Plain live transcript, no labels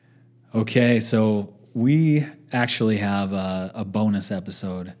Okay, so we actually have a bonus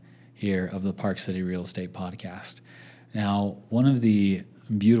episode here of the Park City Real Estate Podcast. Now, one of the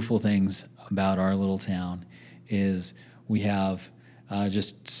beautiful things about our little town is we have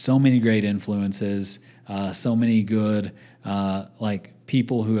just so many great influences, so many good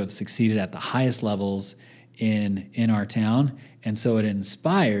people who have succeeded at the highest levels in our town, and so it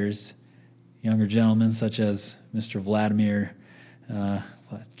inspires younger gentlemen such as Mr. Vladimir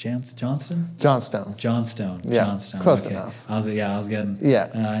Johnstone. Yeah, Johnstone. close Okay. enough. I was getting. Yeah.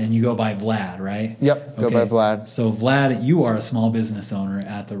 And you go by Vlad, right? Yep, go by Vlad. So Vlad, you are a small business owner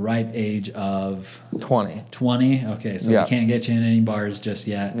at the ripe age of 20. 20. Okay, so Yeah. we can't get you in any bars just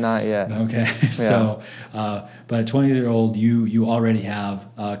yet. Not yet. Okay, so but at 20-year-old, you already have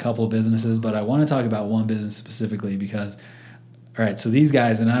a couple of businesses, but I want to talk about one business specifically because. All right, so these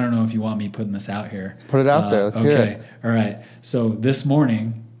guys, and I don't know if you want me putting this out here. Put it out there. Let's hear it. All right. So this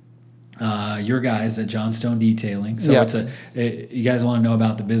morning, your guys at Johnstone Detailing. So you guys want to know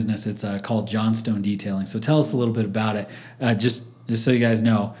about the business? It's called Johnstone Detailing. So tell us a little bit about it. Just so you guys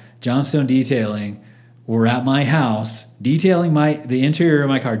know, Johnstone Detailing. We're at my house detailing the interior of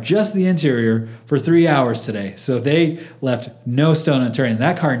my car, just the interior, for 3 hours today. So they left no stone unturned.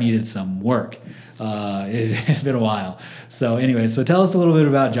 That car needed some work. It had been a while. So anyway, so tell us a little bit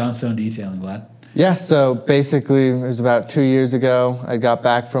about Johnstone Detailing, Vlad. Yeah, so basically it was about 2 years ago. I got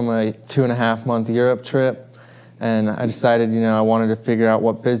back from a 2.5-month Europe trip, and I decided, I wanted to figure out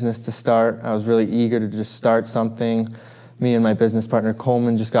what business to start. I was really eager to just start something. Me and my business partner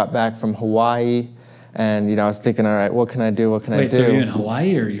Coleman just got back from Hawaii, and I was thinking, all right, what can I do? What can I do? Wait, so are you in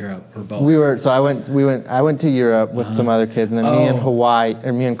Hawaii or Europe or both? I went to Europe with some other kids, and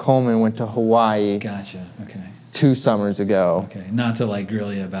then me and Coleman went to Hawaii. Gotcha. Okay. 2 summers ago. Okay. Not to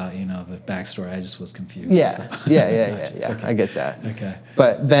grill you about, the backstory. I just was confused. Yeah. So. Yeah. Okay. I get that. Okay.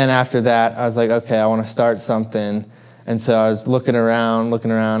 But then after that, I was like, okay, I want to start something. And so I was looking around.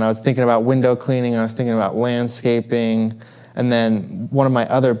 I was thinking about window cleaning. I was thinking about landscaping. And then one of my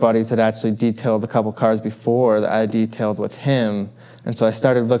other buddies had actually detailed a couple cars before that I detailed with him. And so I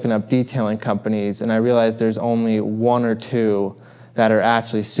started looking up detailing companies, and I realized there's only 1 or 2 that are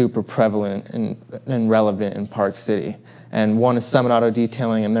actually super prevalent and relevant in Park City. And one is Summit Auto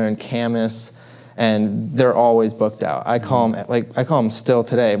Detailing, and they're in Camas, and they're always booked out. I call them still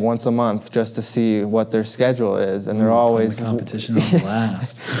today, once a month, just to see what their schedule is, and they're always the competition on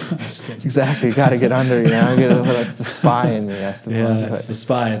blast. Just kidding. Exactly, got to get under. That's the spy in me. That's the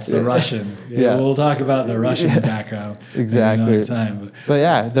spy. It's the Russian. Yeah, we'll talk about the Russian background. Exactly. Another time. But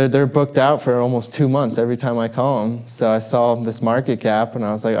yeah, they're booked out for almost 2 months every time I call them. So I saw this market gap, and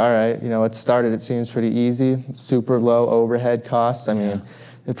I was like, all right, let's start it. It seems pretty easy. Super low overhead costs. I mean.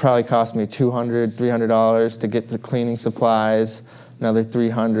 It probably cost me $200, $300 to get the cleaning supplies, another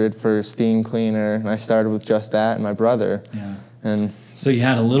 $300 for steam cleaner, and I started with just that and my brother. Yeah. And so you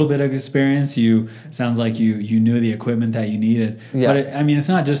had a little bit of experience. Sounds like you knew the equipment that you needed. Yeah. But it's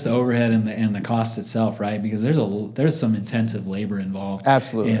not just the overhead and the cost itself, right? Because there's some intensive labor involved.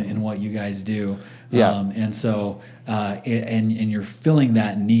 Absolutely. In what you guys do. Yeah. And so and you're filling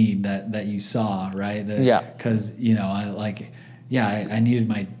that need that you saw, right? Because I needed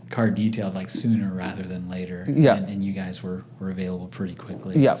my car detailed sooner rather than later. Yeah. And you guys were available pretty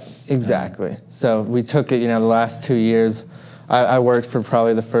quickly. Yeah, exactly. So we took it, the last 2 years. I worked for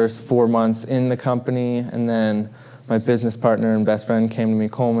probably the first 4 months in the company, and then my business partner and best friend came to me,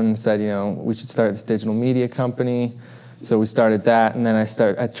 Coleman, and said, we should start this digital media company. So we started that, and then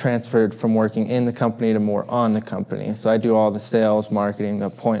I transferred from working in the company to more on the company. So I do all the sales, marketing, the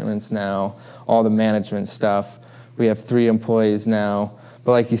appointments now, all the management stuff. We have 3 employees now.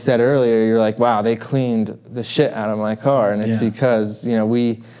 But like you said earlier, you're like, wow, they cleaned the shit out of my car. And it's because,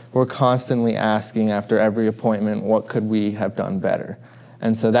 we're constantly asking after every appointment, what could we have done better?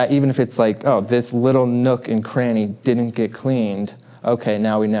 And so that even if it's like, oh, this little nook and cranny didn't get cleaned, okay,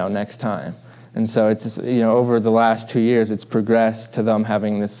 now we know next time. And so it's just, over the last 2 years, it's progressed to them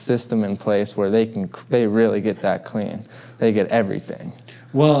having this system in place where they really get that clean. They get everything.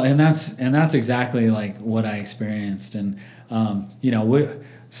 Well, and that's exactly what I experienced, and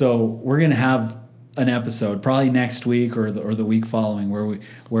so we're gonna have an episode probably next week or the week following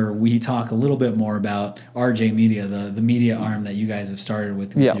where we talk a little bit more about RJ Media, the media arm that you guys have started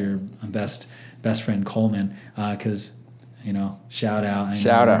with your best friend Coleman, because shout out.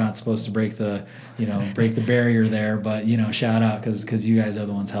 We're not supposed to break the barrier there, but shout out because you guys are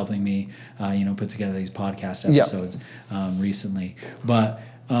the ones helping me put together these podcast episodes recently. But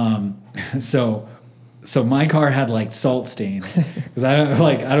so so my car had like salt stains because I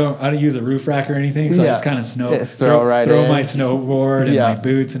don't use a roof rack or anything, so I just kind of throw my snowboard and my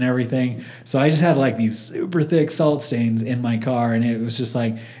boots and everything. So I just had like these super thick salt stains in my car, and it was just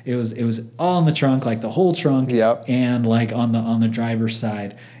like it was all in the trunk, like the whole trunk, and like on the driver's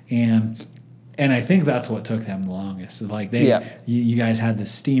side, and I think that's what took them the longest. Is like you guys had the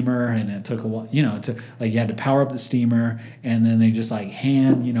steamer, and it took a while. You know, like you had to power up the steamer, and then they just like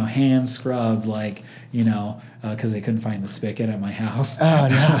hand scrubbed like. Because they couldn't find the spigot at my house.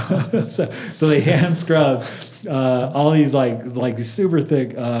 Oh no! so they hand scrubbed all these like these super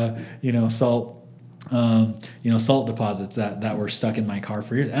thick salt salt deposits that were stuck in my car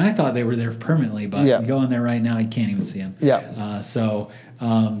for years, and I thought they were there permanently. But you go in there right now, you can't even see them. So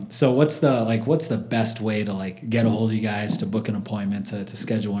what's the best way to like get a hold of you guys to book an appointment to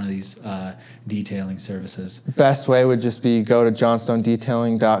schedule one of these detailing services? Best way would just be go to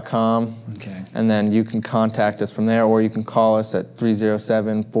johnstonedetailing.com. Okay. And then you can contact us from there, or you can call us at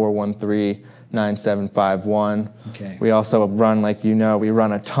 307-413-9751. Okay. We also run, we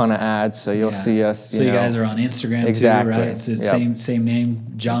run a ton of ads, so you'll see us. You guys are on Instagram too, right? It's same name,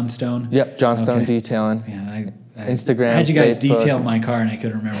 Johnstone? Yep, Johnstone Detailing. Yeah, Instagram, I had you guys Facebook. detail my car, and I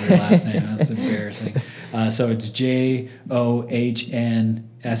couldn't remember your last name. That's embarrassing. So it's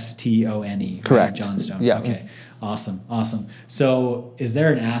JOHNSTONE. Correct. Right? Johnstone. Yeah. Okay. Awesome. So is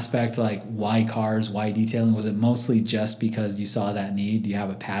there an aspect like why cars, why detailing? Was it mostly just because you saw that need? Do you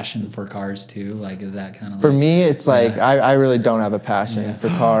have a passion for cars too? Like, is that kind of for me? It's like I really don't have a passion for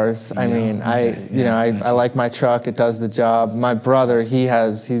cars. I mean, I like my truck. It does the job. My brother,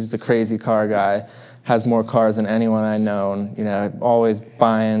 he's the crazy car guy. Has more cars than anyone I know, and always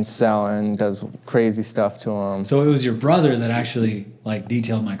buying, selling, does crazy stuff to them. So it was your brother that actually like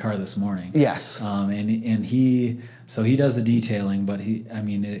detailed my car this morning. Yes. And he does the detailing, but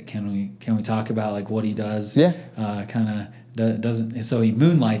can we talk about like what he does? Yeah. Doesn't so he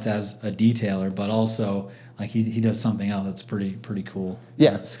moonlights as a detailer, but also like he does something else that's pretty cool.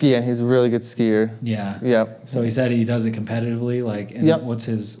 Yeah, skiing. He's a really good skier. Yeah. Yep. So he said he does it competitively. Like, and what's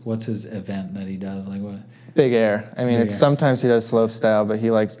his event that he does? Like what? Big air. I mean, sometimes he does slope style, but he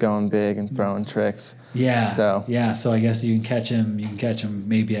likes going big and throwing tricks. Yeah. So I guess you can catch him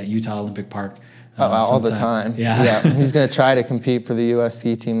maybe at Utah Olympic Park. All the time. Yeah. He's going to try to compete for the U.S.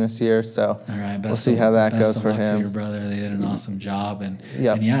 ski team this year, so all right, we'll see how that goes for him. To your brother, they did an awesome job, and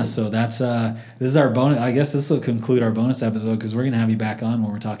so that's this is our bonus. I guess this will conclude our bonus episode because we're going to have you back on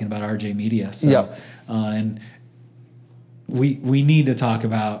when we're talking about RJ Media. So, and we need to talk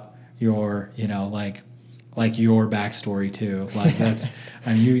about your like your backstory too. Like that's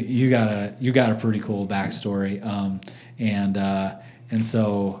you got a pretty cool backstory, and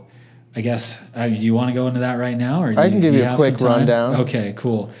so. I guess you want to go into that right now, or I can give you a quick rundown. Okay,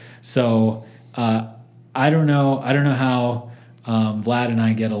 cool. So I don't know how Vlad and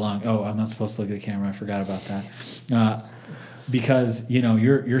I get along. Oh, I'm not supposed to look at the camera. I forgot about that. Because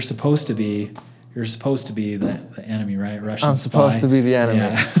you're supposed to be the enemy, right? Russian I'm supposed to be the enemy.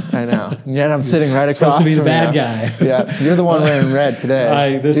 Yeah. I know. And yet I'm sitting right across supposed to be the from bad you. guy. Yeah, you're the one wearing red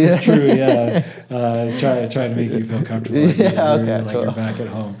today. This is true. Yeah. Try to make you feel comfortable. You're back at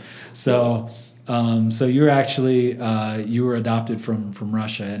home. So you were actually you were adopted from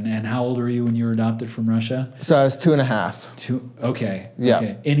Russia, and how old were you when you were adopted from Russia? So I was 2.5. Okay. Yeah.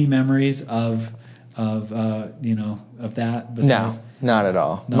 Okay. Any memories of that? No, not at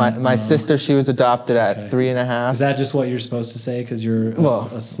all. My sister, she was adopted at 3.5. Is that just what you're supposed to say because you're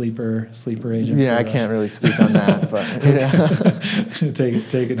a sleeper agent? Yeah, I can't really speak on that, but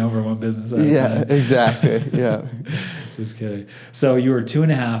taking over one business at a time. Yeah, exactly. Yeah. Just kidding. So you were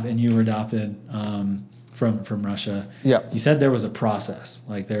 2.5 and you were adopted from Russia. Yeah. You said there was a process,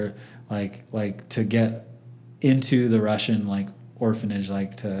 like to get into the Russian orphanage,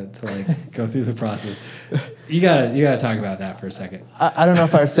 to go through the process. You gotta talk about that for a second. I don't know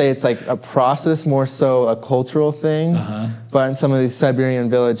if I'd say it's like a process, more so a cultural thing. But in some of these Siberian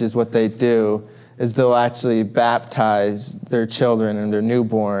villages, what they do is they'll actually baptize their children and their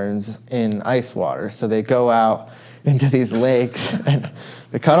newborns in ice water. So they go out into these lakes and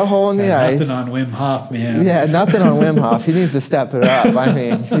they cut a hole in the ice. Nothing on Wim Hof, man. Yeah, nothing on Wim Hof. He needs to step it up. I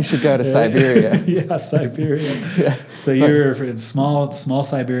mean, he should go to Siberia. Yeah, Siberia. Yeah. So you're in a small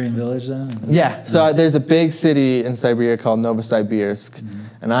Siberian village then? Yeah. So there's a big city in Siberia called Novosibirsk,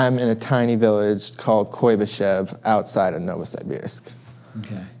 and I'm in a tiny village called Koibyshev outside of Novosibirsk.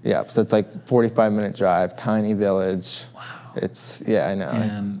 Okay. Yeah. So it's like 45-minute drive, tiny village. Wow. I know.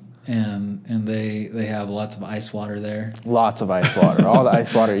 And and they have lots of ice water there. Lots of ice water. All the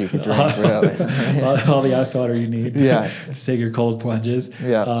ice water you could drink, really. all the ice water you need. Yeah. To take your cold plunges.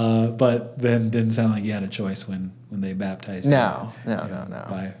 Yeah. But then didn't sound like you had a choice when they baptized you. No.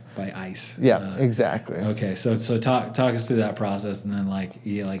 By ice. Yeah, exactly. Okay, so talk us through that process, and then like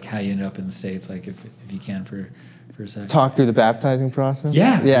how you ended up in the States, like if you can for a second. Talk through the baptizing process?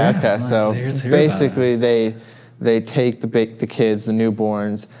 Yeah. Okay. So let's hear basically they take the kids, the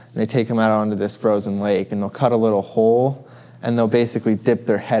newborns, and they take them out onto this frozen lake, and they'll cut a little hole, and they'll basically dip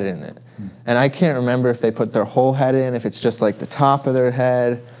their head in it. And I can't remember if they put their whole head in, if it's just like the top of their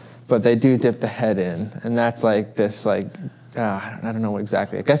head, but they do dip the head in, and that's like this I don't know what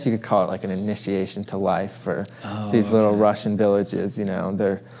exactly. I guess you could call it like an initiation to life for these little Russian villages. You know,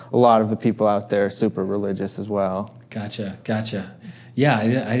 a lot of the people out there are super religious as well. Gotcha. Yeah,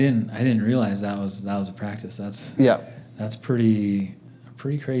 I didn't realize that was a practice. That's pretty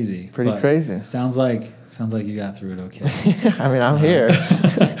crazy. Pretty crazy. Sounds like you got through it okay. I mean, I'm here.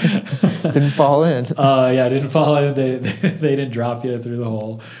 Didn't fall in. Yeah, didn't fall in. They didn't drop you through the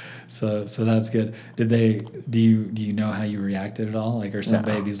hole. So that's good. Do you know how you reacted at all? Like, are some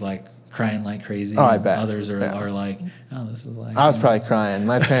babies like crying like crazy? Oh, I bet. Others are like, oh, this is like. I was probably crying.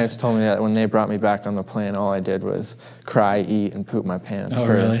 My parents told me that when they brought me back on the plane, all I did was cry, eat, and poop my pants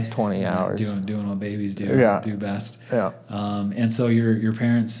for 20 hours. Doing what babies do best. Yeah. And so your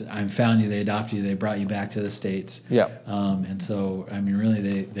parents, I found you. They adopted you. They brought you back to the States. Yeah. And so I mean,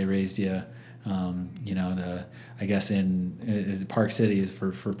 really, they raised you. I guess in Park City is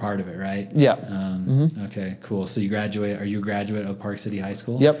for part of it, right? Yeah. Okay, cool. So are you a graduate of Park City High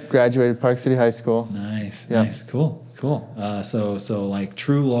School? Yep, graduated Park City High School. Nice. Cool. So like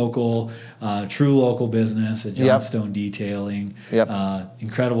true local business at Johnstone Detailing. Yep.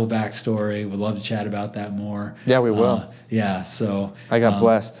 Incredible backstory. Would love to chat about that more. Yeah, we will. So I got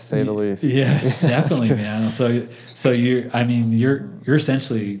blessed, to say the least. Yeah, definitely, man. So you're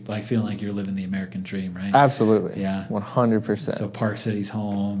essentially like feeling like you're living the American dream, right? Absolutely. Yeah. 100%. So Park City's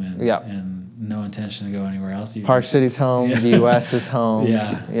home, and no intention to go anywhere else. Park City's home. The U.S. is home.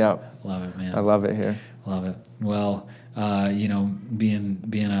 Yeah. Yep. Love it, man. I love it here. Love it. Well, being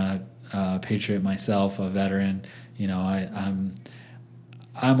a patriot myself, a veteran, I'm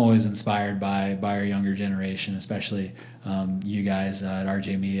always inspired by our younger generation, especially you guys at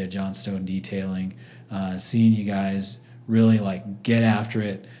RJ Media, Johnstone Detailing, seeing you guys really like get after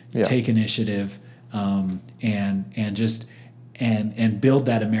it, take initiative, and just build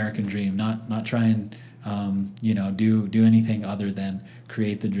that American dream. Not try and do anything other than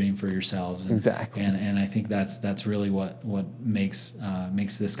create the dream for yourselves. Exactly. And I think that's really what makes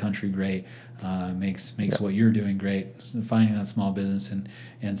this country great. Makes what you're doing great. Finding that small business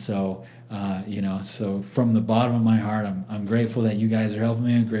and so so from the bottom of my heart, I'm grateful that you guys are helping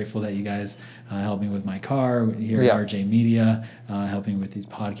me. I'm grateful that you guys help me with my car here at RJ Media, helping with these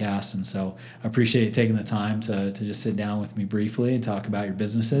podcasts. And so I appreciate you taking the time to just sit down with me briefly and talk about your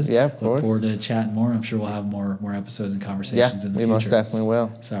businesses. Yeah, of course. Look forward to chatting more. I'm sure we'll have more episodes and conversations in the future. We most definitely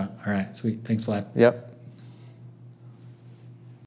will. So, all right, sweet. Thanks, Vlad. Yep.